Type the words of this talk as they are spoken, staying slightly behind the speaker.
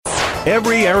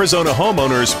Every Arizona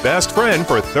homeowner's best friend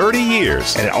for 30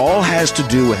 years. And it all has to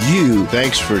do with you.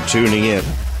 Thanks for tuning in.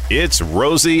 It's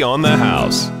Rosie on the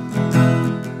House.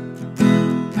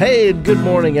 Hey, and good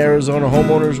morning, Arizona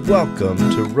homeowners. Welcome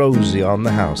to Rosie on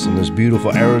the House. On this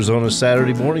beautiful Arizona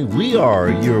Saturday morning, we are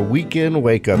your weekend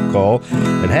wake-up call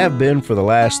and have been for the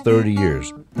last 30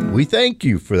 years. We thank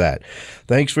you for that.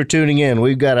 Thanks for tuning in.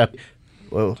 We've got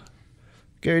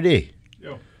Gary D.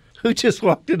 Yo. Who just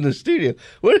walked in the studio?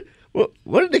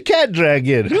 What did the cat drag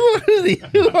in? Who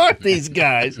are these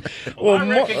guys? I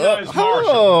recognize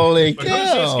Marshall. Holy But who's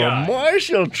this cow. guy?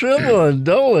 Marshall, Trimble, and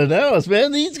Dolan Ellis.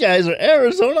 Man, these guys are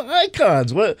Arizona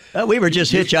icons. What? We were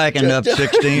just hitchhiking up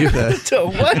 16th. To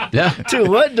what? Yeah. To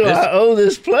what do I owe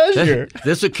this pleasure?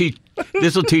 This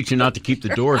will teach you not to keep the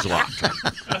doors locked.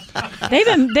 They've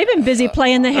been busy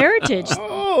playing the Heritage.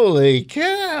 Holy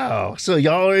cow. So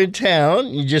y'all are in town.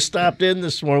 You just stopped in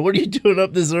this morning. What are you doing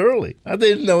up this early? I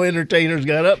didn't know entertainers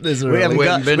got up this early. We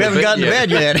haven't gotten to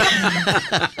bed yet.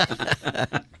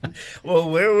 Well,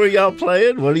 where were y'all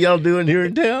playing? What are y'all doing here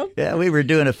in town? Yeah, we were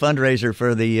doing a fundraiser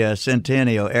for the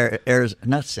Centennial,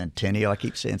 not Centennial, I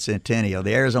keep saying Centennial,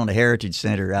 the Arizona Heritage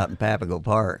Center out in Papago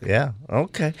Park. Yeah,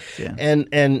 okay. Yeah.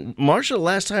 And Marshall,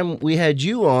 last time we had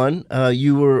you on,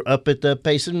 you were up at the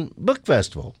Payson Book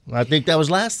Festival. I think that was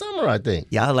last summer, I think.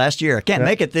 Yeah, last year. I can't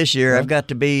make it this year. I've got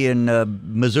to be in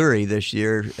Missouri this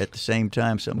year at the same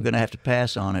time, so I'm going to have to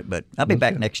pass on it, but I'll be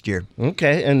back next year.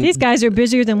 Okay. And These guys are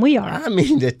busier than we are. I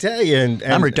mean to tell you. And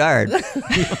I'm retired. Is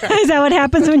that what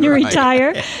happens when you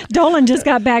retire? Dolan just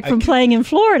got back from playing in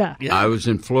Florida. Yeah. I was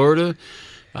in Florida.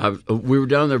 We were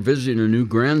down there visiting a new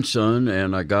grandson,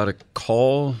 and I got a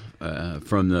call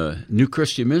from the New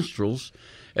Christian Minstrels,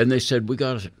 and they said, "We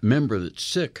got a member that's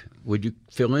sick. Would you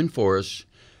fill in for us?"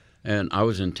 And I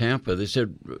was in Tampa. They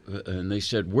said,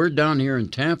 "We're down here in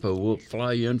Tampa. We'll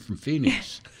fly you in from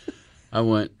Phoenix." I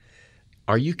went,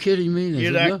 "Are you kidding me?" They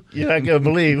You're said, not going to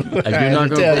believe. "No." You're not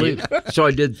going to believe. So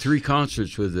I did 3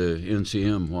 concerts with the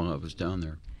NCM while I was down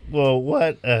there. Well,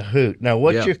 what a hoot. Now,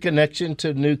 what's Yeah. your connection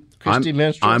to New Christy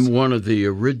Minstrels? I'm one of the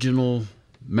original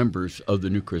members of the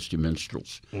New Christy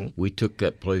Minstrels. We took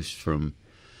that place from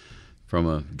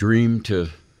a dream to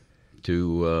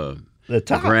The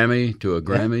top. a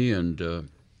Grammy, and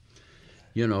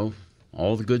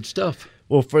all the good stuff.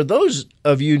 Well, for those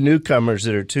of you newcomers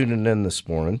that are tuning in this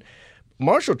morning,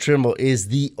 Marshall Trimble is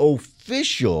the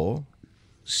official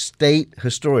state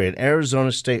historian,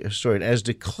 Arizona state historian, as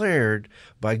declared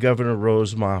by Governor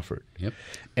Rose Moffett. Yep.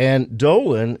 And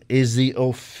Dolan is the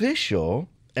official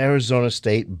Arizona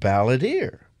state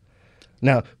balladeer.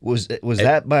 Now, was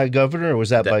that by Governor or was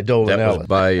that by Dolan That Ellis? was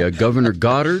by Governor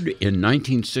Goddard in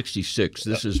 1966.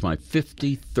 This is my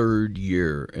 53rd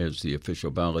year as the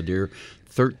official balladeer.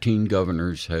 13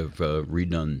 governors have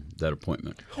redone that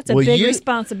appointment. That's a Well, big you-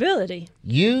 responsibility.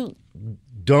 You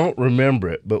don't remember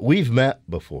it, but we've met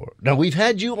before. Now, we've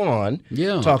had you on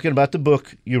talking about the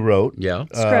book you wrote. Yeah.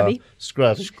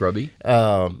 Scrubby.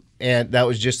 And that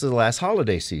was just the last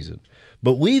holiday season.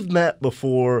 But we've met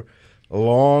before a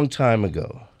long time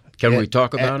ago. Can we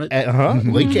talk about it?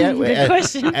 We can't. Good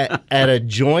question. At a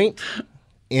joint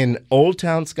in Old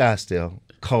Town Scottsdale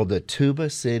called the Tuba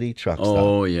City Truck Stop.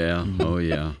 Oh yeah,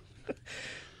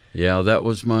 yeah. That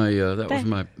was my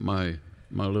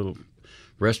little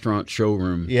restaurant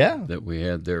showroom. Yeah. That we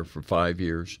had there for 5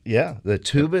 years. Yeah, the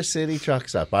Tuba City Truck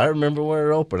Stop. I remember when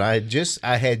it opened. I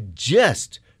had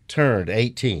just turned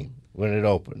 18 when it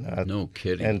opened. No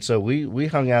kidding. And so we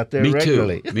hung out there Me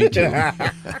regularly. too. Me too.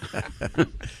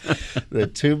 The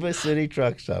Tuba City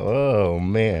Truck Stop. Oh,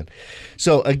 man.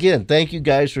 So, again, thank you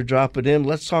guys for dropping in.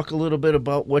 Let's talk a little bit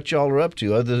about what y'all are up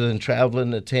to, other than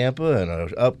traveling to Tampa and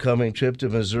an upcoming trip to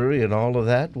Missouri and all of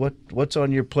that. What's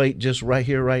on your plate just right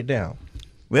here, right now?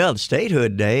 Well,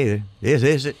 Statehood Day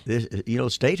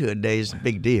Statehood Day is a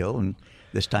big deal, and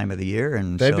this time of the year,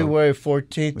 and February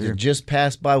 14th, it just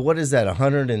passed by. What is that,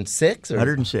 106?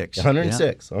 106.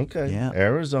 106, okay. Yeah.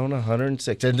 Arizona,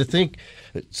 106. And to think,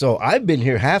 so I've been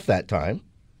here half that time.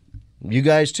 You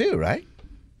guys too, right?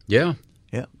 Yeah.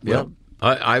 Yeah. Well,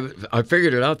 I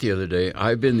figured it out the other day.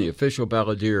 I've been the official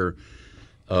balladeer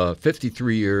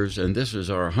 53 years, and this is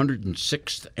our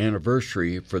 106th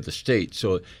anniversary for the state.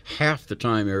 So half the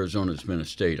time Arizona's been a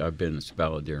state, I've been a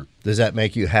balladeer. Does that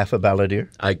make you half a balladeer?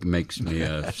 It makes me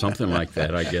something like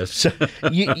that, I guess. So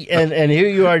and here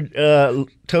you are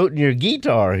toting your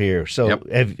guitar here. So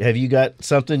Yep. have you got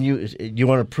something you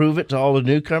want to prove it to all the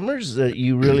newcomers that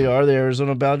you really are the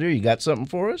Arizona balladeer? You got something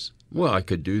for us? Well, I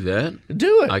could do that.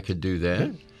 Do it. I could do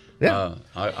that. Yeah.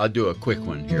 I'll do a quick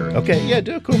one here. Okay, yeah,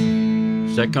 do it. Cool.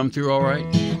 Does that come through all right?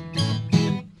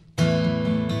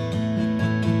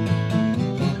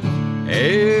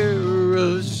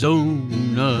 Arizona,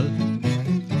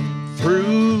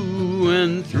 through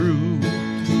and through.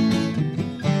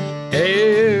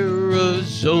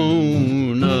 Arizona,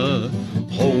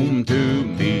 home to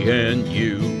me and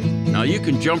you. Now you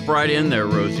can jump right in there,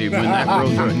 Rosie, when that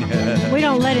rolls right. We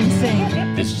don't let him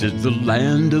sing. This is the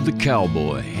land of the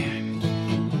cowboy,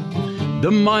 the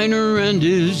miner and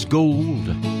his gold,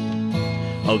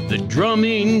 of the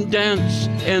drumming dance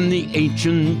and the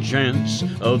ancient chants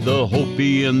of the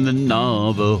Hopi and the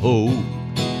Navajo.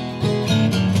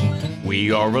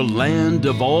 We are a land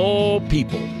of all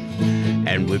people,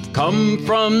 and we've come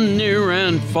from near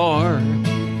and far.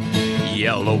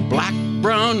 Yellow, black,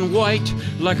 brown, white,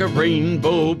 like a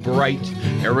rainbow bright.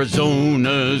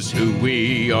 Arizona's who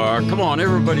we are. Come on,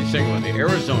 everybody sing with me.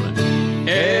 Arizona.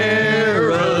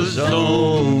 Arizona,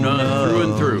 through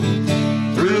and through.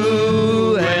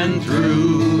 Through and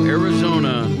through.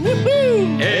 Arizona.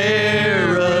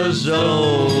 Arizona,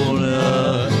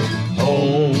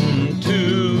 home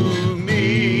to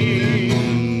me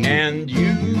and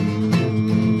you.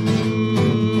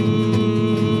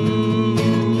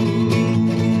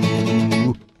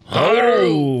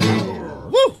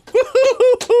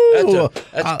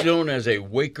 That's known as a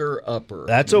waker-upper.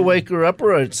 That's a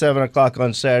waker-upper at 7 o'clock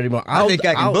on Saturday morning. I think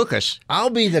I can book us.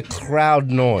 I'll be the crowd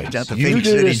noise. At the You Phoenix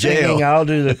do City the singing, Jail. I'll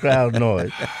do the crowd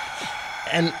noise.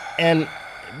 And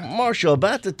Marshall,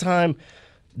 about the time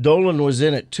Dolan was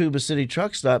in at Tuba City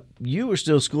Truck Stop, you were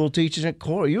still school teaching at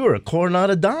Core. You were a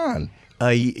Coronado Don.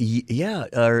 Yeah.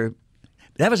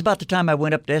 That was about the time I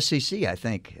went up to SCC, I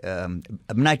think.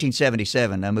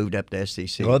 1977, I moved up to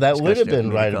SCC. Well, that would have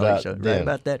been Scottsdale right Community about College, then. right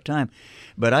about that time.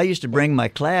 But I used to bring my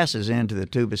classes into the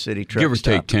Tuba City Truck Give or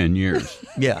Stop. take 10 years.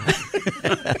 Yeah.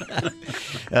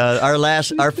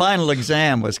 Our final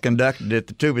exam was conducted at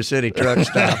the Tuba City Truck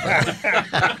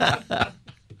Stop.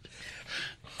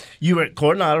 You were at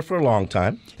Coronado for a long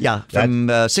time. Yeah,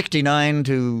 from 69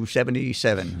 to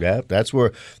 77. Yeah, that's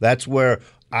where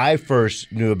I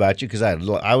first knew about you, because I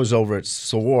was over at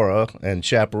Saguaro and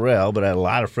Chaparral, but I had a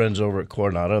lot of friends over at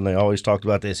Coronado, and they always talked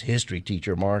about this history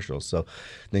teacher, Marshall. So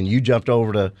then you jumped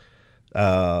over to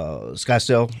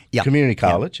Scottsdale Community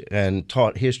College and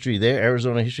taught history there,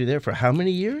 Arizona history there, for how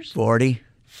many years? 40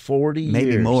 years.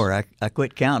 Maybe more. I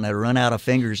quit counting. I run out of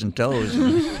fingers and toes.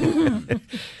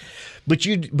 But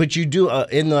you do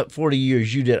in the 40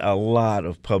 years you did a lot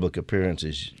of public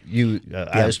appearances.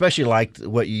 I especially liked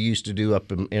what you used to do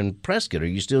up in Prescott. Are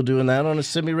you still doing that on a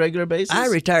semi-regular basis? I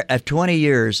retired. I have 20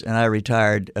 years, and I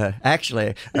retired.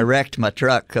 Actually, I wrecked my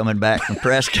truck coming back from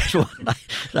Prescott one night.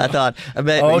 I thought, I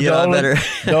better.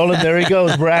 Dolan, there he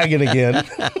goes bragging again.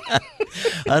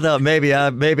 I thought maybe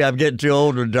I'm getting too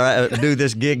old to do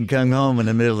this gig and come home in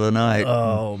the middle of the night.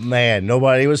 Oh man,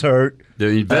 nobody was hurt. They're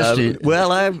investing.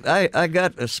 Well, I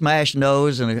got a smashed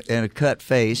nose and a cut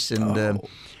face,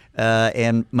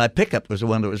 and my pickup was the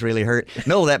one that was really hurt.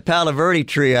 No, that Palo Verde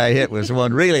tree I hit was the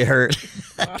one really hurt.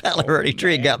 That Palo Verde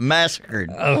tree got massacred.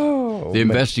 The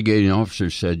investigating officer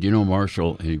said,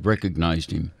 Marshall, and he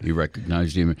recognized him.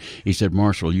 He said,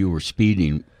 Marshall, you were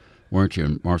speeding, weren't you?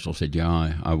 And Marshall said,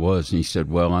 yeah, I was. And he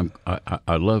said, well, I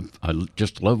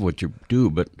just love what you do,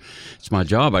 but it's my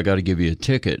job. I got to give you a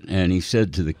ticket. And he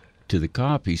said to the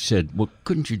cop, he said, well,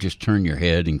 couldn't you just turn your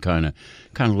head and kind of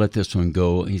let this one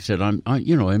go? He said, I'm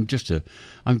just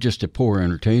a poor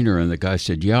entertainer. And the guy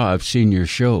said, yeah, I've seen your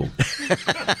show.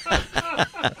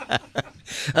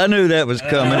 I knew that was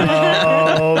coming.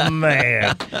 Oh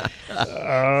man.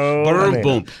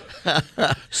 Bump.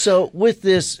 So with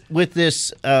this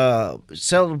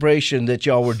celebration that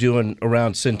y'all were doing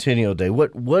around Centennial Day,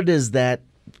 what does that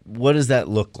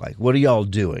look like? What are y'all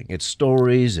doing? It's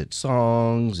stories, it's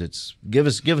songs, it's give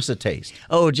us a taste.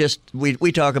 Oh, just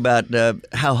we talk about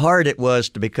how hard it was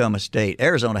to become a state.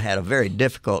 Arizona had a very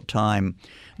difficult time.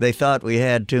 They thought we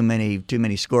had too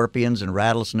many scorpions and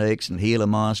rattlesnakes and Gila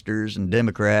monsters and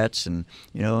Democrats and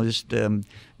just the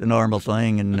normal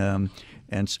thing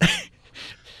and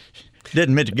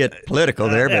didn't mean to get political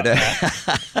there,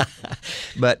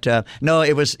 but no,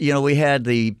 it was we had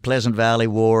the Pleasant Valley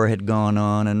War had gone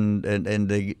on and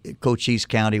the Cochise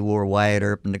County War, Wyatt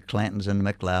Earp and the Clantons and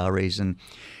the McLaurys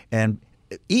and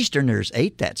Easterners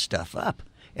ate that stuff up,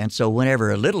 and so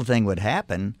whenever a little thing would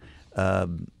happen.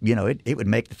 It would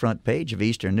make the front page of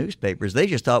Eastern newspapers. They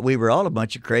just thought we were all a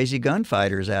bunch of crazy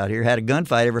gunfighters out here. Had a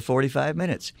gunfight every 45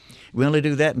 minutes. We only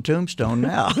do that in Tombstone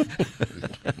now.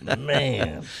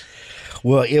 Man.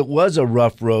 Well, it was a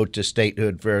rough road to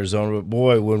statehood for Arizona, but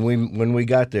boy, when we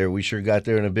got there, we sure got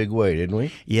there in a big way, didn't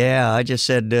we? Yeah, I just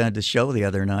said the show the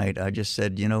other night. I just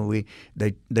said,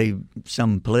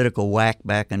 some political whack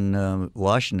back in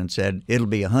Washington said it'll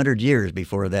be 100 years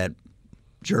before that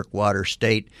jerkwater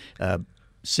state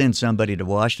send somebody to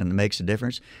Washington that makes a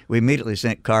difference. We immediately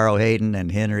sent Carl Hayden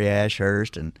and Henry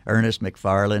Ashurst and Ernest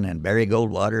McFarland and Barry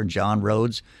Goldwater and John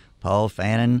Rhodes, Paul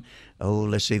Fannin. Oh,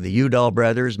 let's see, the Udall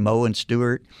brothers, Moe and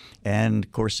Stewart, and,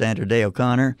 of course, Sandra Day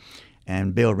O'Connor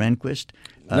and Bill Rehnquist.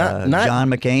 John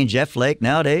McCain, Jeff Flake.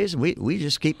 Nowadays, we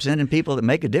just keep sending people that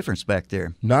make a difference back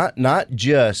there. Not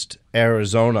just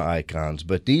Arizona icons,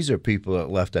 but these are people that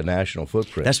left a national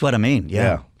footprint. That's what I mean.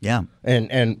 Yeah.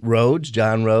 And Rhodes,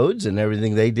 John Rhodes, and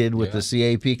everything they did with the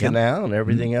CAP Canal and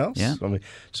everything else. Yeah. I mean,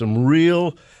 some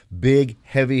real big,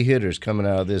 heavy hitters coming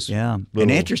out of this. Yeah.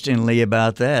 And interestingly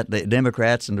about that, the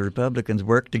Democrats and the Republicans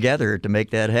worked together to make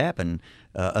that happen.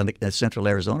 The Central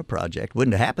Arizona Project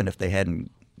wouldn't have happened if they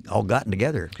hadn't all gotten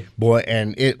together. Boy,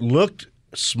 and it looked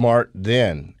smart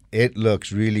then. It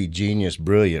looks really genius,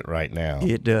 brilliant right now.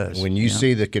 It does. When you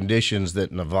see the conditions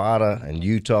that Nevada and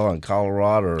Utah and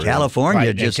Colorado,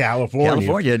 California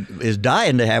is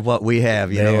dying to have what we have.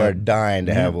 They are dying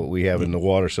to have what we have in the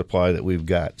water supply that we've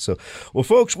got. So, well,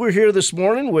 folks, we're here this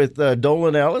morning with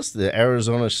Dolan Ellis, the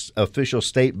Arizona official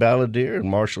state balladeer, and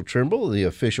Marshall Trimble, the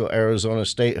official Arizona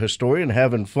state historian,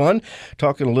 having fun,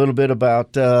 talking a little bit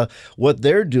about what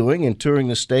they're doing in touring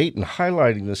the state and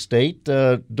highlighting the state.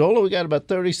 Dolan, we got about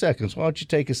 30 seconds. Why don't you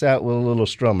take us out with a little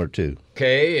strum or two?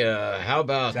 Okay, how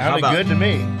about good to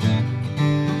me.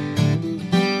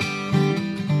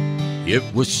 It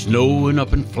was snowing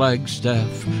up in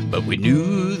Flagstaff, but we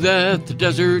knew that the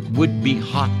desert would be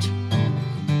hot.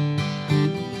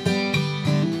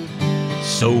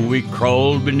 So we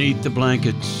crawled beneath the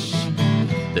blankets.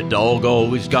 The dog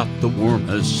always got the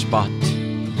warmest spot.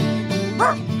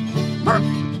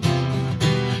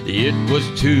 It was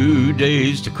 2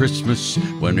 days to Christmas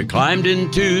when we climbed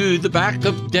into the back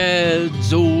of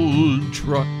Dad's old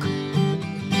truck.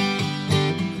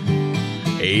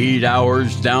 8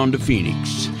 hours down to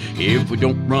Phoenix if we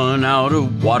don't run out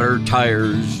of water,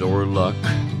 tires, or luck.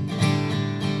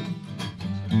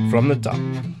 From the top.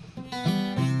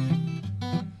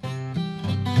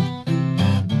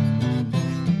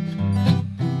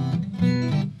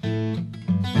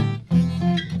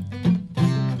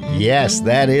 Yes,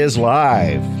 that is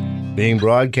live, being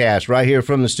broadcast right here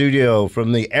from the studio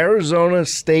from the Arizona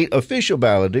State official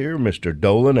balladeer, Mr.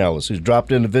 Dolan Ellis, who's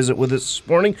dropped in to visit with us this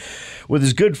morning with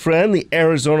his good friend, the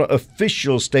Arizona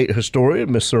official state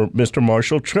historian, Mr.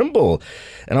 Marshall Trimble.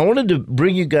 And I wanted to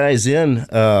bring you guys in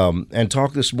and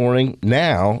talk this morning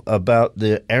now about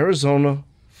the Arizona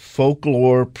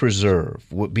Folklore Preserve,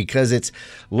 because it's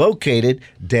located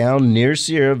down near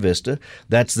Sierra Vista.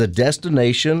 That's the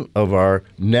destination of our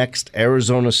next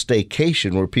Arizona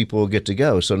staycation where people will get to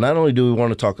go. So not only do we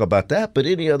want to talk about that, but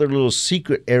any other little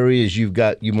secret areas you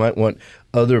might want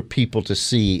other people to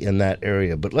see in that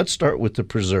area. But let's start with the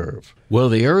preserve. Well,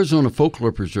 the Arizona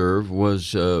Folklore Preserve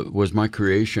was my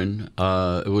creation.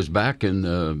 It was back in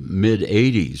the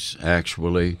mid-'80s,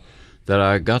 actually, that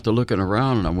I got to looking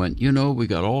around and I went, we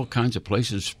got all kinds of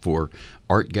places for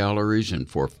art galleries and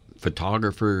for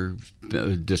photographer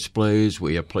displays.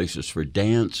 We have places for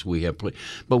dance.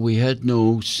 But we had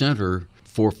no center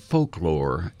for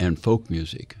folklore and folk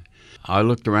music. I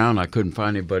looked around. I couldn't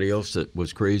find anybody else that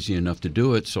was crazy enough to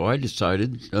do it, so I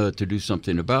decided to do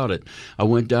something about it. I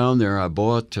went down there. I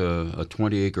bought a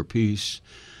 20-acre piece,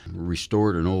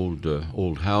 restored an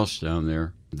old house down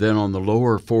there. Then on the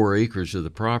lower 4 acres of the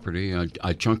property,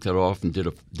 I chunked that off and did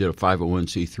a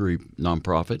 501c3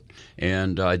 nonprofit,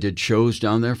 and I did shows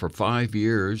down there for 5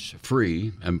 years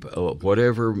free. And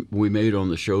whatever we made on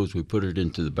the shows, we put it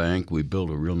into the bank. We built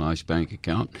a real nice bank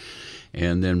account,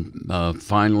 and then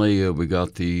finally we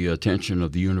got the attention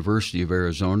of the University of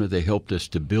Arizona. They helped us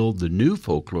to build the new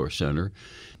Folklore Center.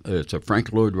 It's a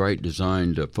Frank Lloyd Wright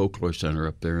designed folklore center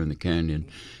up there in the canyon,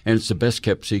 and it's the best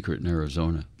kept secret in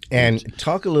Arizona. And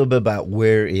talk a little bit about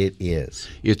where it is.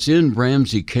 It's in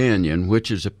Ramsey Canyon, which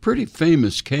is a pretty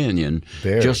famous canyon.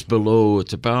 Just below,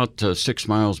 it's about 6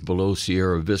 miles below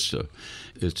Sierra Vista.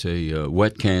 It's a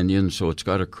wet canyon, so it's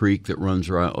got a creek that runs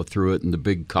right through it, and the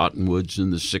big cottonwoods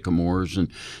and the sycamores, and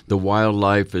the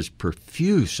wildlife is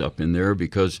profuse up in there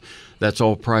because that's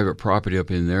all private property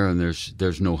up in there, and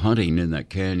there's no hunting in that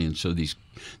canyon. So these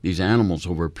animals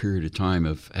over a period of time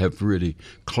have really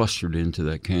clustered into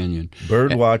that canyon.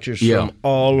 Bird watchers from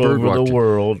all over the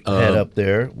world head up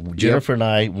there. Jennifer and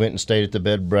I went and stayed at the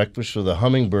bed and breakfast for the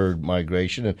hummingbird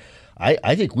migration, and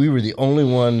I think we were the only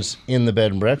ones in the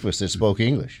bed and breakfast that spoke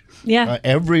English. Yeah.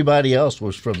 Everybody else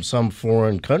was from some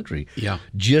foreign country. Yeah.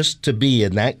 Just to be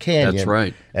in that canyon. That's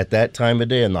right. At that time of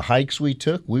day, and the hikes we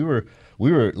took, we were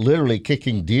literally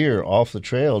kicking deer off the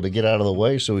trail to get out of the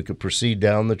way so we could proceed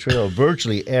down the trail.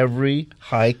 Virtually every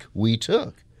hike we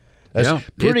took. That's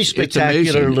pretty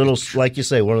spectacular it's little, like you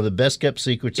say, one of the best kept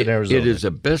secrets in Arizona. It is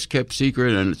a best kept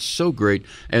secret, and it's so great.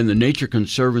 And the Nature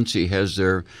Conservancy has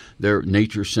their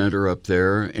nature center up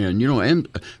there, and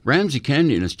and Ramsey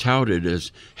Canyon is touted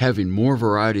as having more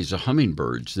varieties of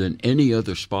hummingbirds than any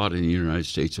other spot in the United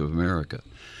States of America.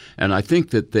 And I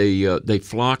think that they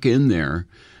flock in there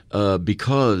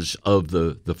because of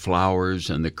the flowers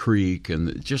and the creek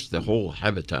and just the whole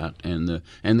habitat and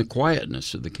the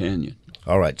quietness of the canyon.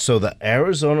 All right, so the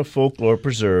Arizona Folklore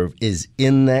Preserve is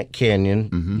in that canyon.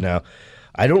 Now,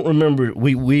 I don't remember,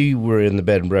 we were in the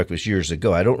bed and breakfast years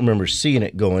ago. I don't remember seeing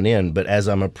it going in, but as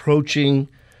I'm approaching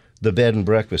the bed and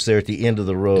breakfast there at the end of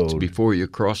the road. It's before you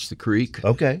cross the creek.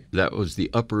 Okay. That was the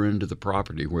upper end of the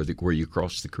property where you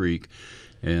cross the creek.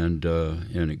 And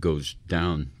it goes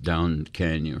down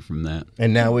canyon from that.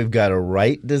 And now we've got a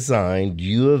right-designed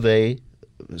U of A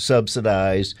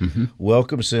subsidized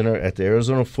welcome center at the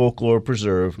Arizona Folklore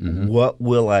Preserve. What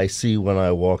will I see when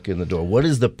I walk in the door? What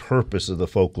is the purpose of the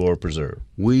Folklore Preserve?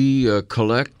 We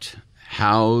collect,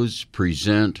 house,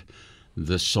 present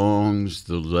the songs,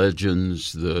 the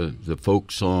legends, the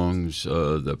folk songs,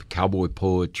 the cowboy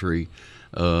poetry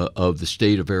of the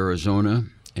state of Arizona.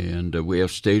 And we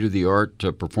have state-of-the-art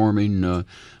performing.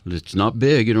 It's not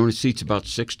big; it only seats about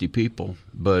 60 people.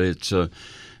 But it's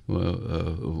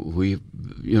we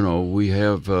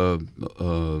have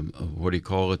what do you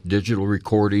call it? Digital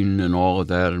recording and all of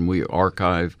that, and we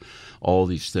archive all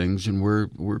these things. And we're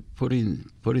putting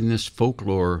this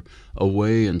folklore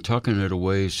away and tucking it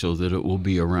away so that it will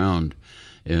be around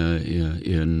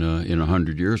in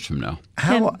 100 years from now.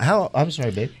 How? I'm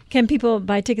sorry, babe. Can people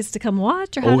buy tickets to come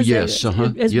watch? Or how does yes.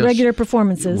 As yes. regular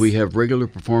performances? We have regular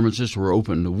performances. We're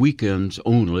open the weekends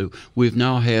only. We've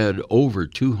now had over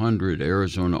 200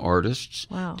 Arizona artists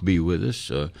to be with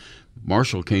us.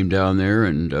 Marshall came down there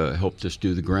and helped us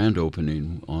do the grand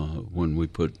opening when we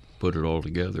put it all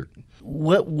together.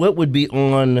 What would be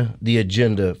on the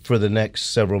agenda for the next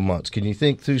several months? Can you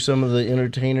think through some of the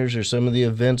entertainers or some of the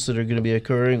events that are going to be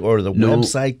occurring, or the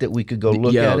website that we could go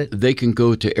look at it? They can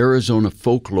go to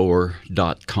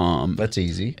ArizonaFolklore.com. That's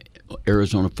easy.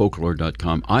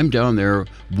 ArizonaFolklore.com. I'm down there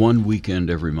one weekend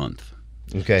every month.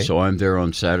 Okay. So I'm there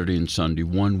on Saturday and Sunday,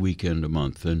 one weekend a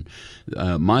month. And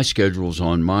my schedule's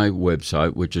on my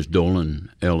website, which is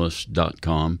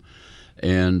DolanEllis.com.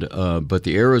 And but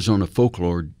the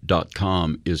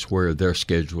ArizonaFolklore.com is where their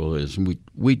schedule is, and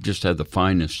we just have the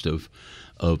finest of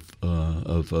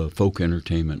folk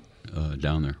entertainment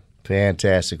down there.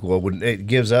 Fantastic. Well, it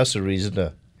gives us a reason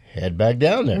to head back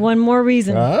down there. One more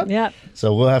reason. Yep.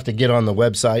 So we'll have to get on the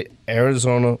website,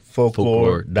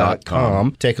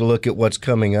 ArizonaFolklore.com. Take a look at what's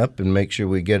coming up and make sure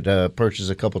we get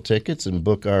purchase a couple tickets and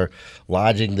book our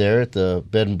lodging there at the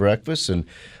bed and breakfast. And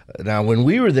now, when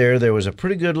we were there was a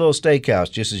pretty good little steakhouse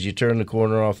just as you turn the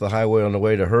corner off the highway on the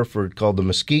way to Hereford called the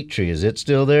Mesquite Tree. Is it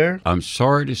still there? I'm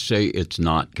sorry to say it's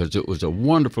not, because it was a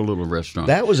wonderful little restaurant.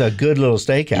 That was a good little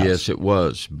steakhouse. Yes, it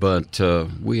was. But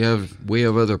we have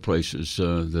other places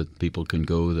that people can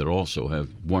go that also have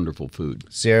wonderful food.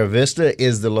 Sierra Vista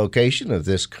is the location of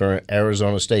this current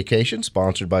Arizona Staycation,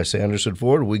 sponsored by Sanderson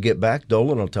Ford. When we get back,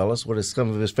 Dolan will tell us what some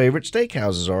of his favorite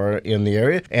steakhouses are in the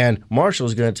area, and Marshall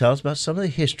is going to tell us about some of the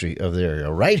history of the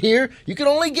area. Right here, you can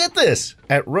only get this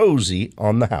at Rosie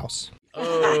on the House.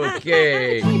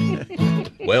 Okay.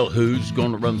 Well, who's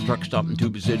going to run the truck stop in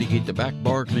Tuba City? Get the back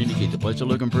bar clean, get the place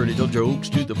looking pretty. Tell jokes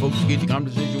to the folks, get the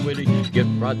conversation witty. Get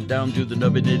right down to the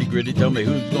nubby nitty gritty. Tell me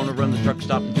who's going to run the truck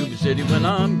stop in Tuba City when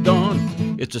I'm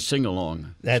gone. It's a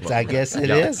sing-along. I guess it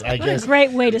is. I guess. What a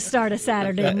great way to start a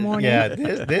Saturday morning. Yeah,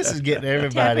 this is getting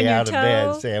everybody out of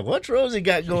bed saying, what's Rosie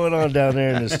got going on down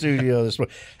there in the studio this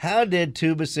morning? How did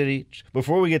Tuba City,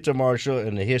 before we get to Marshall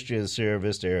and the history of the Sierra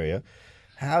Vista area,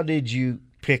 how did you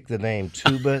pick the name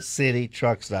Tuba City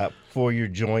Truck Stop for your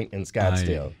joint in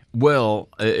Scottsdale? Well,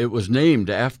 it was named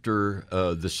after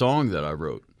the song that I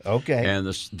wrote. Okay. And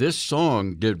this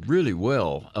song did really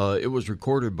well. It was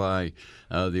recorded by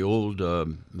the old,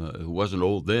 who wasn't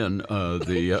old then,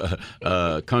 the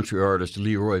country artist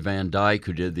Leroy Van Dyke,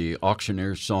 who did the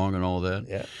Auctioneer song and all that.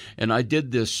 Yeah. And I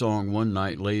did this song one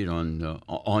night late on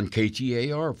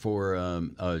KTAR for a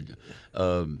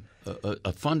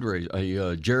fundraiser,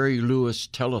 a Jerry Lewis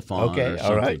telethon or something.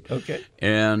 All right, okay.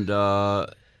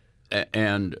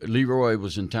 And Leroy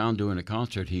was in town doing a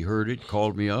concert. He heard it,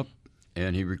 called me up,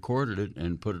 and he recorded it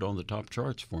and put it on the top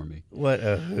charts for me. What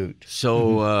a hoot.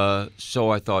 So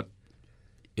I thought,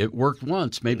 it worked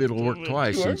once, maybe it'll work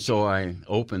twice. And so I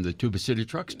opened the Tuba City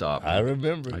Truck Stop. I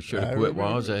remember. I should have quit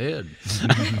while I was ahead.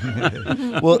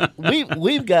 Well,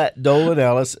 we've got Dolan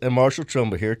Ellis and Marshall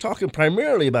Trumbull here talking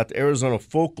primarily about the Arizona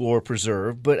Folklore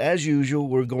Preserve, but as usual,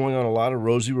 we're going on a lot of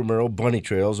Rosie Romero bunny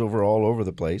trails all over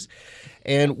the place.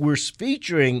 And we're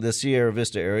featuring the Sierra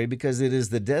Vista area because it is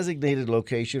the designated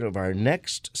location of our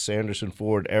next Sanderson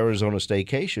Ford Arizona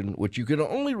staycation, which you can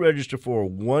only register for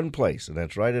one place, and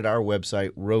that's right at our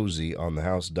website,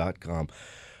 rosieonthehouse.com.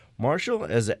 Marshall,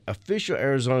 as an official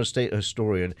Arizona state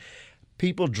historian,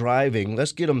 people driving,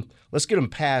 let's get them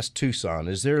past Tucson.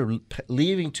 As they're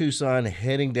leaving Tucson,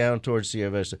 heading down towards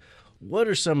Sierra Vista, what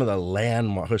are some of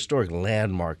the historic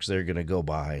landmarks they're going to go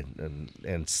by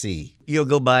and see? You'll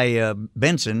go by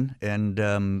Benson, and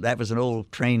that was an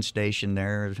old train station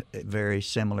there, very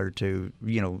similar to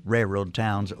railroad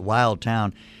towns, a wild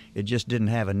town. It just didn't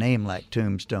have a name like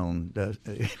Tombstone.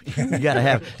 You got to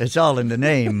have it's all in the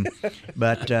name,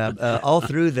 but all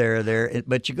through there.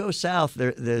 But you go south,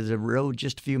 there's a road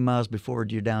just a few miles before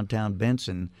you're downtown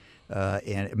Benson.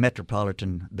 And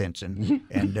metropolitan Benson,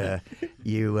 and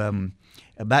you.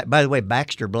 By the way,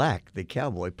 Baxter Black, the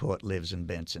cowboy poet, lives in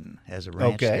Benson, has a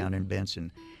ranch down in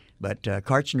Benson. But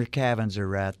Kartchner Cabins are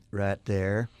right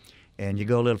there, and you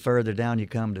go a little further down, you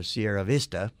come to Sierra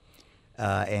Vista,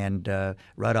 and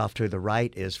right off to the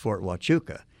right is Fort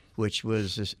Huachuca, which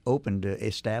was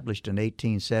established in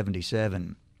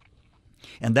 1877.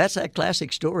 And that's that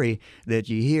classic story that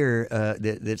you hear.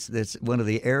 That's one of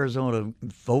the Arizona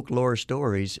folklore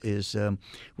stories. Is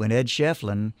when Ed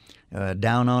Shefflin,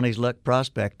 down on his luck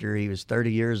prospector, he was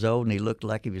 30 years old and he looked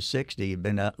like he was 60. He'd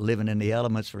been out living in the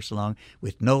elements for so long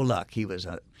with no luck. He was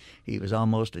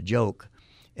almost a joke,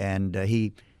 and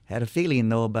he had a feeling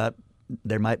though about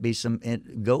there might be some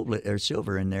gold or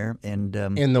silver in there, and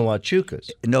in the Huachucas.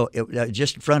 No,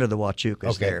 just in front of the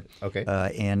Huachucas there. Okay.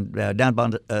 And down by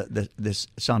the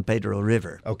San Pedro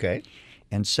River. Okay.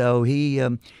 And so he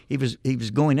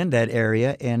was going in that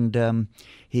area, and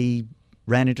he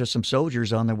ran into some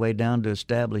soldiers on their way down to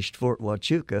establish Fort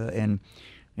Huachuca, and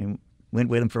went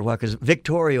with him for a while because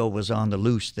Victorio was on the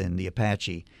loose then, the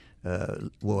Apache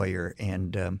warrior,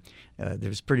 and there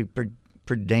was pretty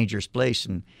dangerous place,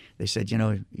 and they said,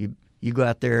 you go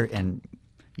out there and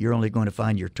you're only going to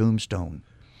find your tombstone.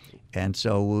 And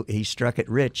so he struck it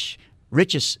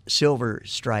richest silver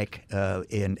strike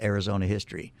in Arizona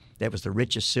history. That was the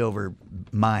richest silver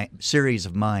series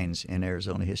of mines in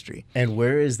Arizona history. And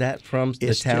where is that from?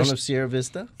 The town of Sierra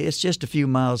Vista? It's just a few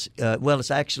miles.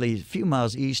 It's actually a few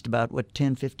miles east, about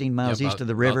 10, 15 miles east of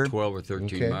the river. About 12 or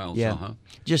 13 miles. Yeah,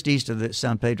 just east of the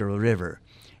San Pedro River.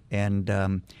 And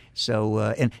and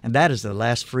that is the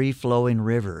last free-flowing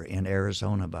river in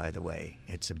Arizona, by the way.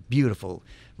 It's a beautiful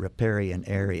riparian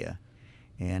area.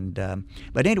 And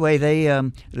but anyway,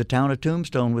 the town of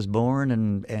Tombstone was born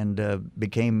and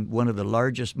became one of the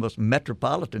largest, most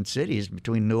metropolitan cities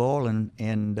between New Orleans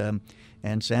and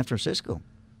San Francisco.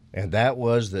 And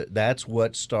that's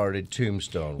what started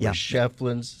Tombstone. Yeah. Was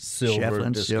Shefflin's silver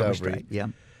discovery. Strike, yeah.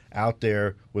 Out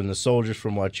there when the soldiers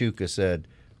from Huachuca said,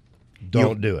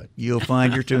 "Don't do it. You'll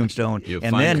find your tombstone."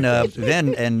 Then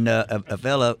a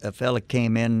fella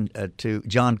came in to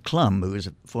John Clum, who was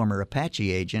a former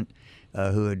Apache agent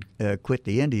who had quit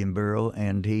the Indian Bureau,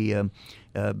 and he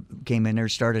came in there,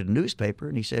 started a newspaper,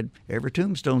 and he said, "Every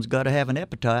tombstone's got to have an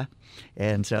epitaph,"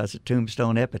 and so it's a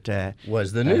Tombstone Epitaph.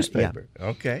 Was the newspaper? Yeah.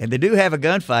 Okay. And they do have a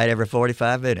gunfight every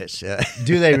 45 minutes.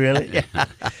 Do they really? Yeah.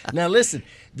 Now listen,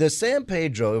 the San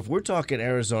Pedro. If we're talking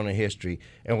Arizona history,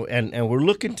 and we're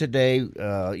looking today,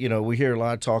 we hear a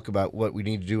lot of talk about what we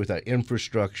need to do with our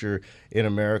infrastructure in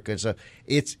America and stuff.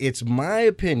 It's my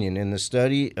opinion in the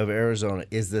study of Arizona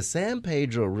is the San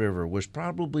Pedro River was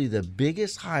probably the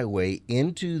biggest highway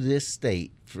into this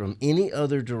state from any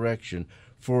other direction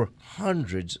for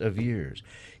hundreds of years.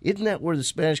 Isn't that where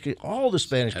all the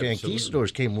Spanish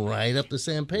conquistadors came right up the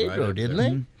San Pedro, didn't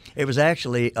they? It was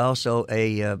actually also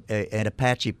an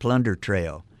Apache plunder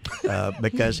trail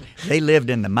because they lived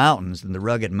in the mountains, in the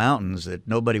rugged mountains that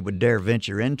nobody would dare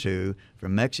venture into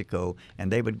from Mexico,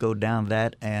 and they would go down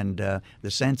that, and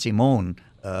the San Simon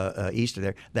east of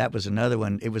there, that was another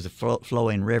one. It was a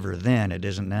flowing river then, it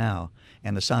isn't now,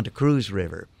 and the Santa Cruz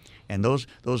River. And those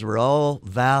were all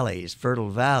valleys, fertile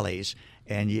valleys,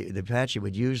 and the Apache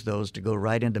would use those to go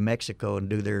right into Mexico and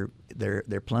do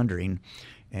their plundering,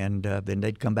 and then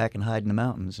they'd come back and hide in the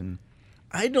mountains. And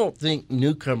I don't think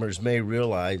newcomers may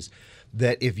realize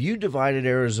that if you divided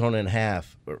Arizona in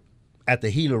half at the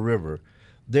Gila River,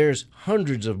 there's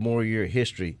hundreds of more year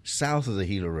history south of the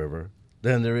Gila River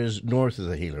than there is north of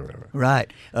the Gila River.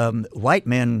 Right. White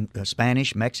men,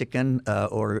 Spanish, Mexican,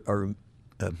 or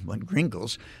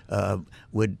gringos,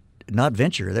 would not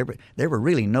venture. There were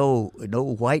really no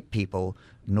white people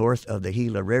north of the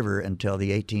Gila River until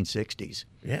the 1860s.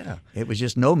 Yeah. It was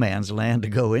just no man's land to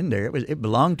go in there. It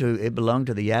belonged to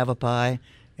the Yavapai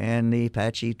and the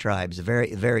Apache tribes, the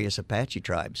various Apache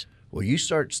tribes. Well, you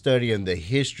start studying the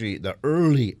history, the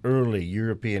early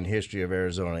European history of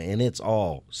Arizona, and it's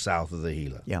all south of the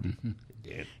Gila. Yeah.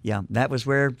 Yeah, that was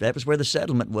where the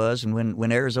settlement was, and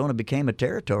when Arizona became a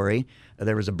territory,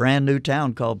 there was a brand new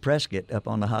town called Prescott up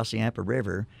on the Hassayampa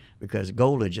River because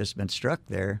gold had just been struck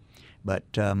there. But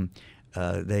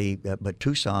but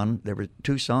Tucson, there were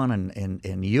Tucson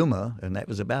and Yuma, and that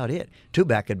was about it.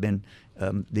 Tubac had been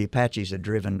the Apaches had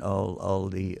driven all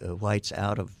the whites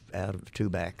out of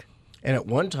Tubac. And at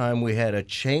one time, we had a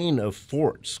chain of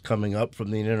forts coming up from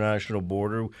the international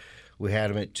border. We had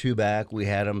them at Tubac. We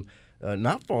had them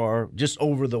not far, just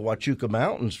over the Huachuca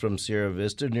Mountains from Sierra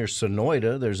Vista near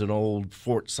Sonoita. There's an old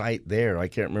fort site there. I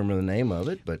can't remember the name of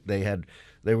it, but they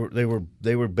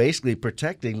were basically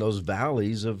protecting those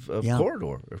valleys of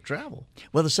corridor of travel.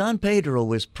 Well, the San Pedro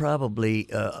was probably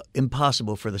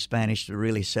impossible for the Spanish to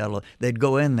really settle. They'd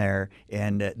go in there,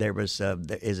 and there was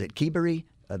is it Quibari?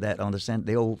 That on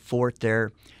the old fort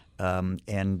there, and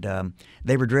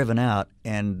they were driven out,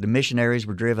 and the missionaries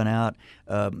were driven out.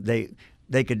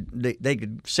 They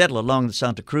could settle along the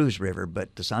Santa Cruz River,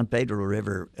 but the San Pedro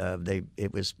River,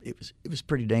 it was a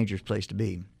pretty dangerous place to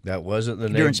be. That wasn't the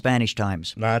during Spanish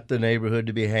times. Not the neighborhood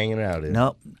to be hanging out in.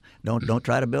 No, don't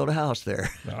try to build a house there.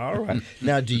 All right.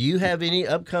 Now, do you have any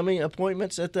upcoming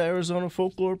appointments at the Arizona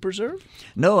Folklore Preserve?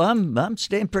 No, I'm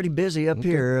staying pretty busy up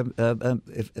here.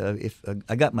 If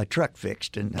I got my truck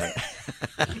fixed and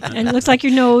and it looks like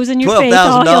your nose and your face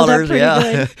all healed up pretty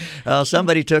good.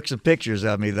 Somebody took some pictures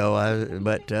of me though.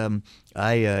 The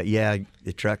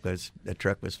truck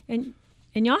was.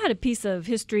 And y'all had a piece of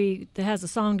history that has a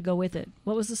song to go with it.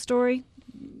 What was the story,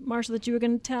 Marshall, that you were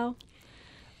going to tell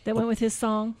that went with his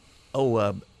song?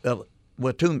 Shefflin?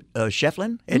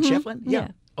 Ed Shefflin?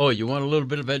 Yeah. Oh, you want a little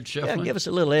bit of Ed Shefflin? Yeah, give us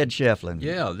a little Ed Shefflin.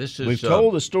 Yeah, this is. We've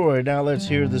told the story. Now let's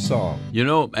hear the song. You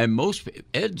know, and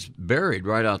Ed's buried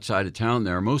right outside of town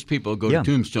there. Most people go to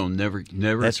Tombstone, never.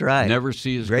 That's right. Never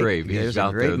see his grave. There's He's out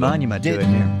a great there. monument to it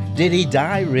here. Did he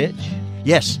die rich?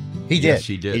 Yes. He did. Yes,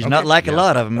 he did. He's not like a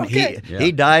lot of them. Okay.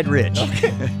 He died rich.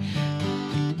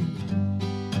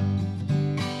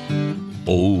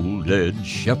 Old Ed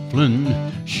Shefflin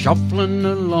shuffling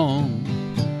along,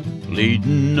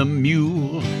 leading a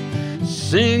mule,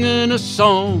 singing a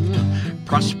song,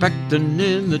 prospecting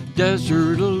in the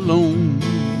desert alone.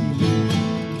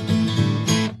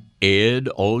 Ed,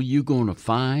 all you gonna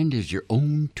find is your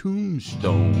own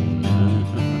tombstone.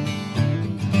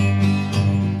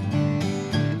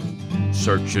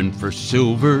 Searching for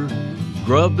silver,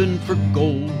 grubbing for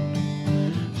gold,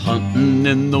 hunting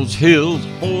in those hills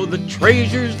for the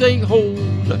treasures they hold,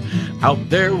 out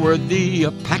there where the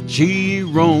Apache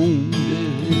roamed.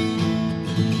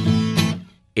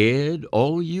 Ed,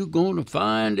 all you gonna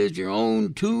find is your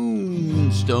own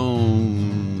tombstone.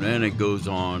 And it goes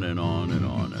on and on and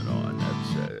on and on.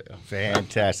 That's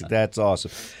fantastic. That's awesome.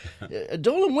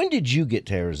 Dolan, when did you get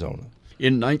to Arizona?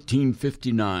 In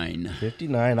 1959.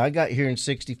 59. I got here in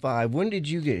 65. When did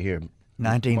you get here?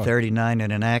 1939 in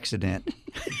an accident.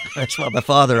 That's what my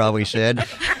father always said.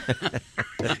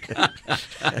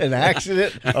 An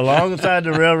accident alongside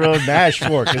the railroad in Ash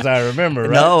Fork, as I remember,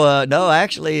 right? No,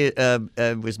 actually,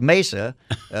 it was Mesa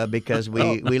because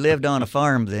we lived on a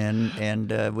farm then,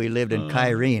 and we lived in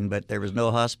Kyrene, but there was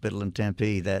no hospital in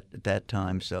Tempe at that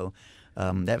time, so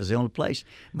that was the only place.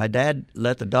 My dad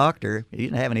let the doctor. He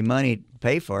didn't have any money to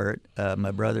pay for it.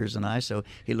 My brothers and I, so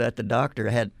he let the doctor.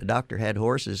 The doctor had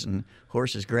horses, and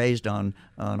horses grazed on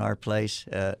our place.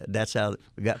 That's how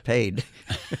we got paid.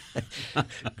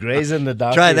 Grazing the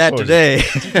doctor. Try that today.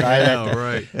 Try that.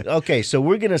 Right. Okay, so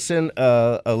we're going to send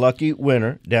a lucky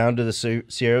winner down to the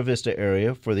Sierra Vista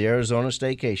area for the Arizona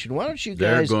Staycation. Why don't you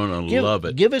guys? They're going to love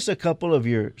it. Give us a couple of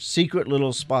your secret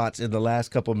little spots in the last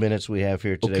couple minutes we have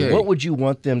here today. Okay. What would you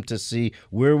want them to see?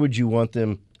 Where would you want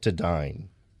them to dine?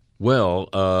 Well,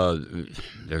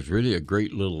 there's really a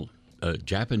great little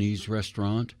Japanese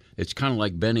restaurant. It's kind of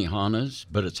like Benihana's,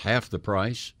 but it's half the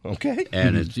price. Okay.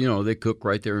 And it's, they cook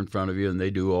right there in front of you, and they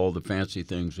do all the fancy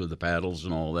things with the paddles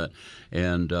and all that.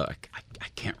 And I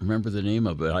can't remember the name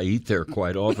of it. I eat there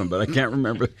quite often, but I can't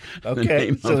remember the name of it.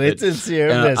 Okay, so it's in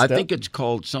Sierra Vista. I think it's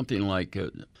called something like,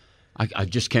 I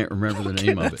just can't remember the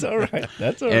name of it. That's all right.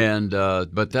 That's all right. And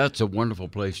but that's a wonderful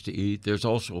place to eat. There's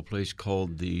also a place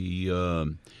called the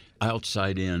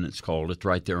Outside Inn. It's called. It's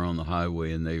right there on the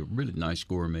highway, and they really nice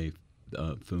gourmet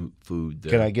food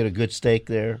there. Can I get a good steak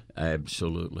there?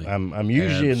 Absolutely. I'm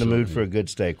usually in the mood for a good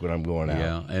steak when I'm going out.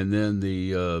 Yeah, and then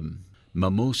the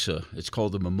Mimosa. It's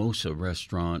called the Mimosa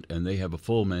Restaurant, and they have a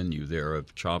full menu there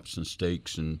of chops and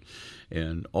steaks and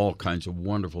all kinds of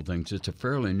wonderful things. It's a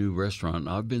fairly new restaurant.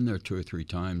 I've been there 2 or 3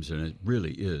 times, and it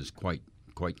really is quite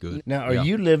good. Now, are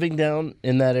you living down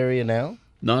in that area now?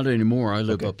 Not anymore. I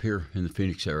live up here in the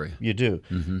Phoenix area. You do.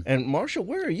 Mm-hmm. And Marshall,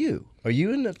 where are you? Are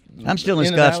you in the? I'm still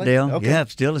in the valley? Scottsdale. Okay. Yeah,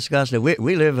 still in Scottsdale.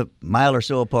 We live a mile or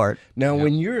so apart. Now,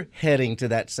 when you're heading to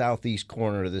that southeast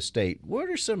corner of the state, what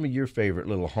are some of your favorite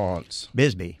little haunts?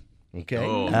 Bisbee. Okay.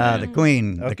 The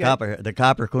Queen, Okay. the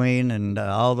Copper Queen, and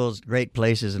all those great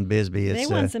places in Bisbee. They It's,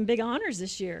 won some big honors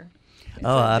this year.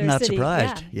 Oh, I'm their not city.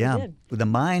 surprised. Yeah, Yeah. they did. With the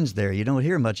mines there, you don't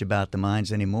hear much about the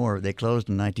mines anymore. They closed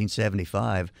in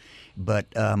 1975, but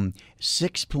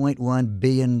 $6.1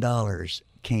 billion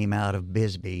came out of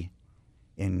Bisbee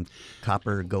in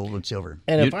copper, gold, and silver.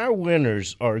 And if our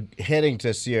winners are heading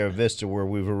to Sierra Vista, where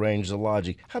we've arranged the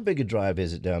lodging, how big a drive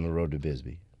is it down the road to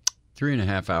Bisbee?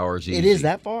 3.5 hours. Easy. It is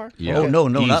that far? Yeah. Oh, no,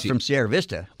 not Easy. from Sierra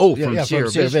Vista. Oh, Yeah, from yeah, Sierra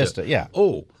from Sierra Vista. Vista, yeah.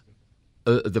 Oh,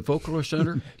 the Folklore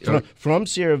Center? From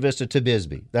Sierra Vista to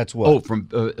Bisbee. That's what? Oh, from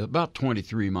about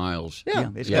 23 miles. Yeah,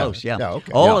 it's Yeah. close. Yeah, Yeah,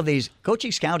 okay. all Yeah. of these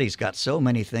Cochise County's got so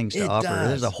many things to It offer. does.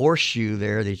 There's a horseshoe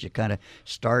there that you kind of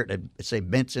start at, say,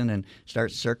 Benson, and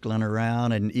start circling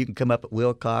around, and you can come up at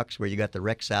Wilcox, where you got the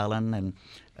Rex Allen and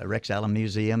Rex Allen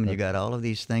Museum, and you got all of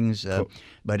these things.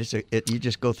 But you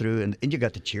just go through, and you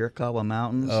got the Chiricahua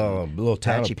Mountains. Oh, a little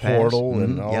town Apache of Portal Pass.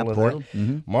 and Mhm. all Yeah, of Portal. that.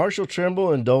 Mhm. Marshall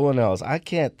Trimble and Dolan Ellis, I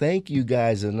can't thank you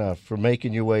guys enough for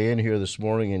making your way in here this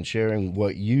morning and sharing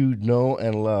what you know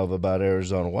and love about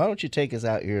Arizona. Why don't you take us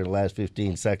out here in the last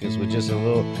 15 seconds with just a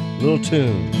little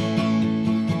tune?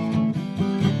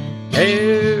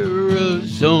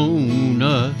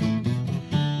 Arizona,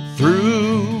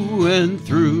 through and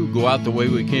through. Go out the way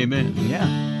we came in. Yeah.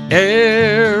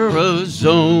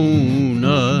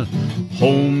 Arizona,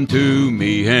 home to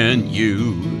me and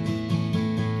you.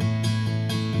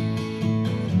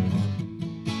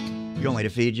 You want me to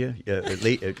feed you?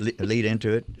 Lead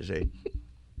into it. Say,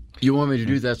 You want me to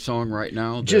do that song right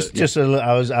now? Just a little.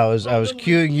 I was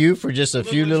cueing you for just a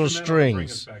few little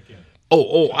strings.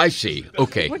 Oh, I see.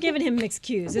 Okay. We're giving him mixed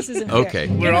cues. This isn't Okay.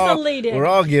 fair. Give us a lead in. We're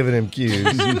all giving him cues.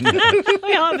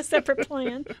 We all have a separate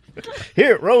plan.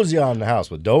 Here at Rosie on the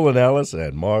House with Dolan Ellis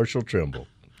and Marshall Trimble.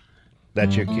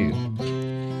 That's your cue.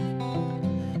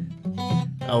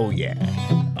 Oh, yeah.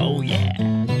 Oh, yeah.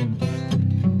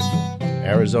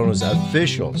 Arizona's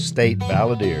official state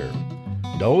balladeer,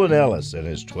 Dolan Ellis, and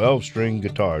his 12-string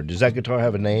guitar. Does that guitar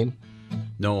have a name?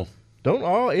 No. Don't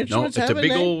all No, instruments it's have a a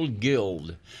big name? old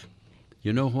guild.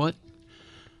 You know what?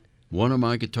 One of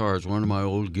my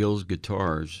old Gills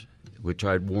guitars, which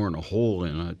I'd worn a hole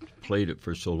in, I played it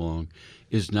for so long,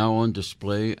 is now on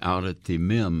display out at the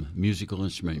MIM Musical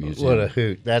Instrument Museum. What a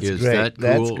hoot. That's is great.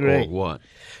 That cool That's great. Or what?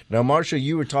 Now, Marshall,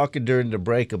 you were talking during the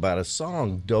break about a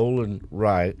song Dolan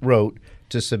wrote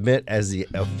to submit as the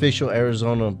official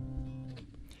Arizona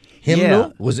hymnal.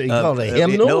 yeah. Was it called a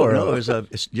hymnal? No,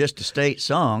 it's just a state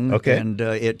song. Okay. And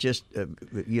it just,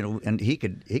 and he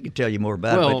could tell you more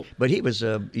about it. Well- But he was,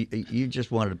 you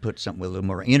just wanted to put something with a little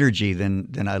more energy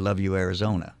than I Love You,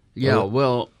 Arizona. Yeah,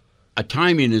 well,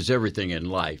 timing is everything in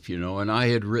life, you know. And I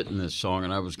had written this song,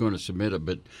 and I was going to submit it,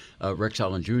 but Rex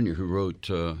Allen Jr., who wrote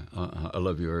 "I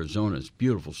Love You, Arizona," it's a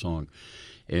beautiful song,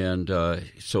 and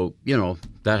so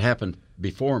that happened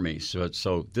before me. So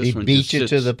this He one beat just you to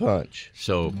sits. the punch.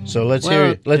 So let's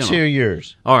well, hear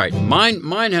yours. All right,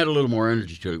 mine had a little more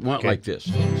energy to it. Went Okay. like this.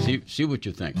 See what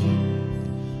you think.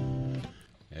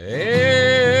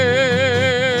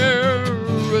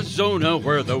 Arizona,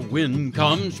 where the wind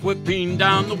comes whipping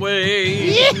down the way.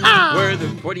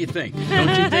 Yeehaw! What do you think? Don't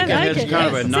you think it I has like it, kind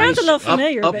of a yes. nice Sounds a little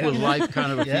familiar, up but- with life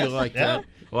kind of a feel like yeah. that?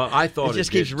 Well, I thought It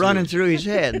just did keeps too. running through his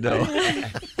head, though.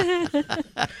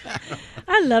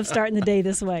 I love starting the day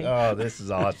this way. Oh, this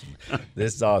is awesome.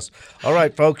 This is awesome. All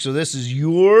right, folks, so this is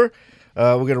your,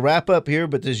 we're going to wrap up here,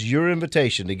 but this is your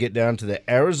invitation to get down to the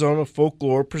Arizona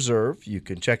Folklore Preserve. You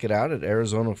can check it out at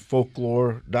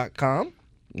arizonafolklore.com,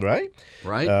 right?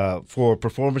 Right. For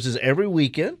performances every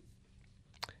weekend.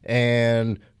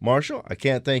 And Marshall, I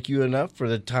can't thank you enough for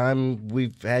the time.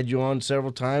 We've had you on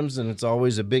several times, and it's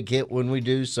always a big hit when we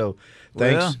do. So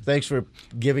thanks for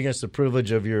giving us the privilege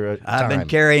of your time. I've been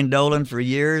carrying Dolan for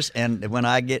years, and when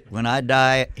I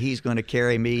die, he's going to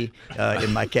carry me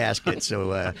in my casket.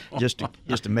 So just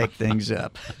to make things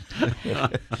up.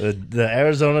 the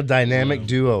Arizona dynamic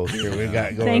duo here we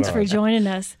got going Thanks on. for joining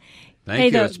us.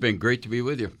 Thank you. It's been great to be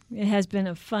with you. It has been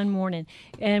a fun morning.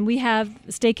 And we have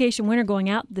Staycation Winter going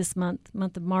out this month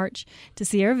of March, to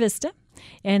Sierra Vista.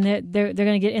 And they're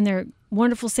going to get in their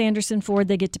wonderful Sanderson Ford.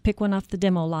 They get to pick one off the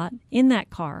demo lot. In that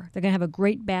car, they're going to have a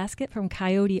great basket from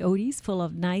Coyote Odie's full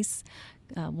of nice,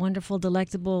 wonderful,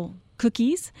 delectable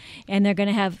cookies. And they're going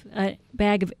to have a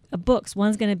bag of books.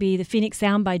 One's going to be The Phoenix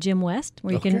Sound by Jim West,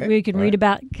 where you can read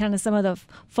about kind of some of the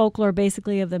folklore,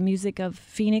 basically, of the music of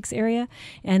Phoenix area.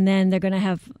 And then they're going to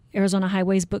have Arizona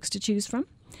Highways books to choose from.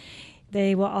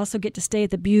 They will also get to stay at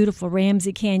the beautiful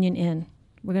Ramsey Canyon Inn.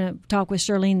 We're going to talk with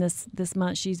Charlene this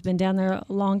month. She's been down there a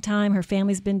long time. Her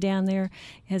family's been down there,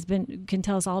 can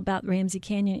tell us all about the Ramsey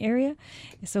Canyon area.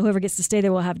 So whoever gets to stay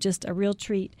there will have just a real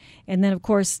treat. And then, of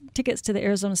course, tickets to the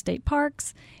Arizona State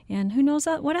Parks. And who knows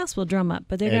what else will drum up.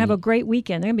 But they're going to have a great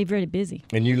weekend. They're going to be very busy.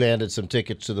 And you landed some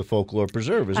tickets to the Folklore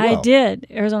Preserve as well. I did.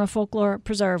 Arizona Folklore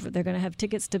Preserve. They're going to have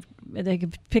tickets they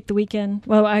can pick the weekend.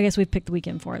 Well, I guess we've picked the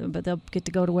weekend for them, but they'll get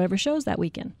to go to whatever shows that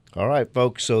weekend. All right,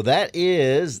 folks. So that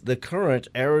is the current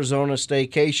Arizona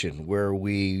Staycation, where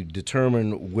we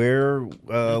determine where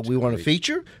we want to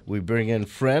feature. We bring in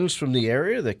friends from the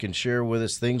area that can share with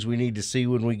us things we need to see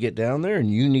when we get down there, and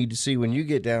you need to see when you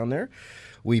get down there.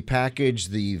 We package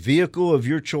the vehicle of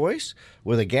your choice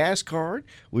with a gas card.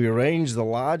 We arrange the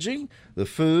lodging, the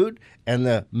food, and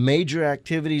the major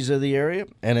activities of the area,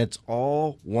 and it's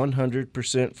all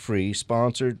 100% free,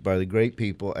 sponsored by the great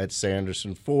people at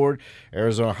Sanderson Ford.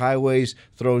 Arizona Highways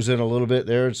throws in a little bit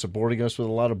there and supporting us with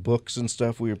a lot of books and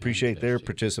stuff. We appreciate their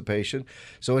participation.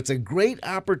 So it's a great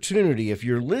opportunity. If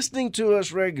you're listening to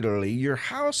us regularly, your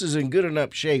house is in good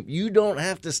enough shape. You don't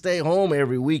have to stay home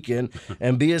every weekend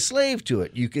and be a slave to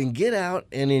it. You can get out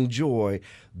and enjoy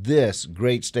this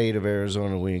great state of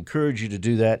Arizona. We encourage you to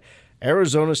do that.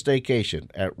 Arizona Staycation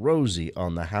at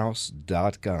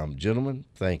rosieonthehouse.com. Gentlemen,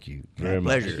 thank you very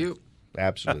much. Pleasure. Thank you.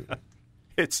 Absolutely.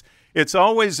 It's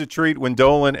always a treat when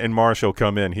Dolan and Marshall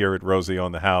come in here at Rosie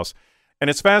on the House.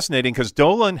 And it's fascinating because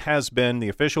Dolan has been the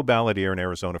official balladeer in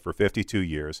Arizona for 52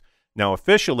 years. Now,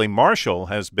 officially, Marshall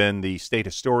has been the state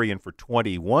historian for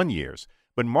 21 years.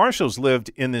 But Marshall's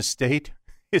lived in this state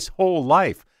his whole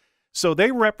life. So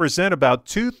they represent about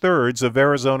 2/3 of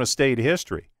Arizona state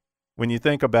history. When you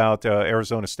think about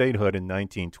Arizona statehood in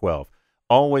 1912,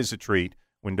 always a treat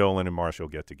when Dolan and Marshall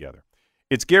get together.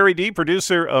 It's Gary D.,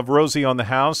 producer of Rosie on the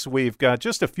House. We've got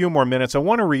just a few more minutes. I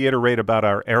want to reiterate about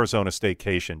our Arizona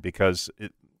Staycation because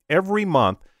every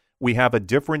month we have a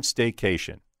different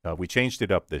staycation. We changed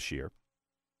it up this year.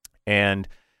 And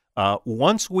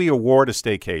once we award a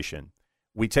staycation,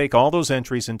 we take all those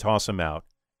entries and toss them out,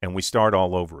 and we start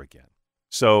all over again.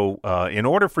 So in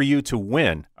order for you to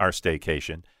win our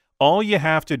staycation, all you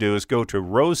have to do is go to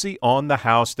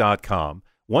rosieonthehouse.com.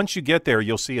 Once you get there,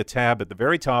 you'll see a tab at the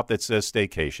very top that says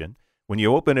Staycation. When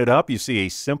you open it up, you see a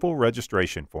simple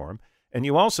registration form, and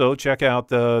you also check out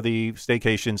the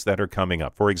staycations that are coming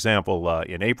up. For example,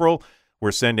 in April,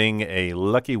 we're sending a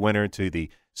lucky winner to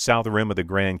the south rim of the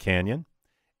Grand Canyon.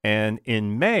 And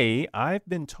in May, I've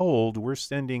been told we're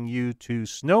sending you to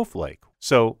Snowflake.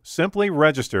 So simply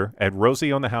register at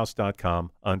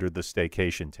rosieonthehouse.com under the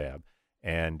Staycation tab.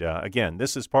 And again,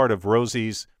 this is part of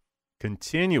Rosie's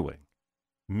continuing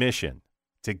mission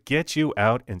to get you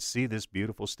out and see this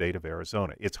beautiful state of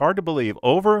Arizona. It's hard to believe.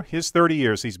 Over his 30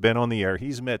 years he's been on the air,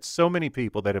 he's met so many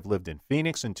people that have lived in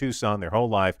Phoenix and Tucson their whole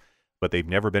life, but they've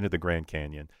never been to the Grand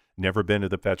Canyon, never been to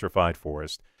the Petrified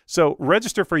Forest. So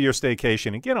register for your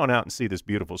staycation and get on out and see this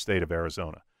beautiful state of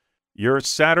Arizona. Your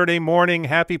Saturday morning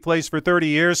happy place for 30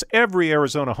 years, every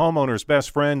Arizona homeowner's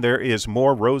best friend. There is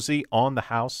more Rosie on the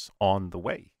House on the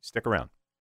way. Stick around.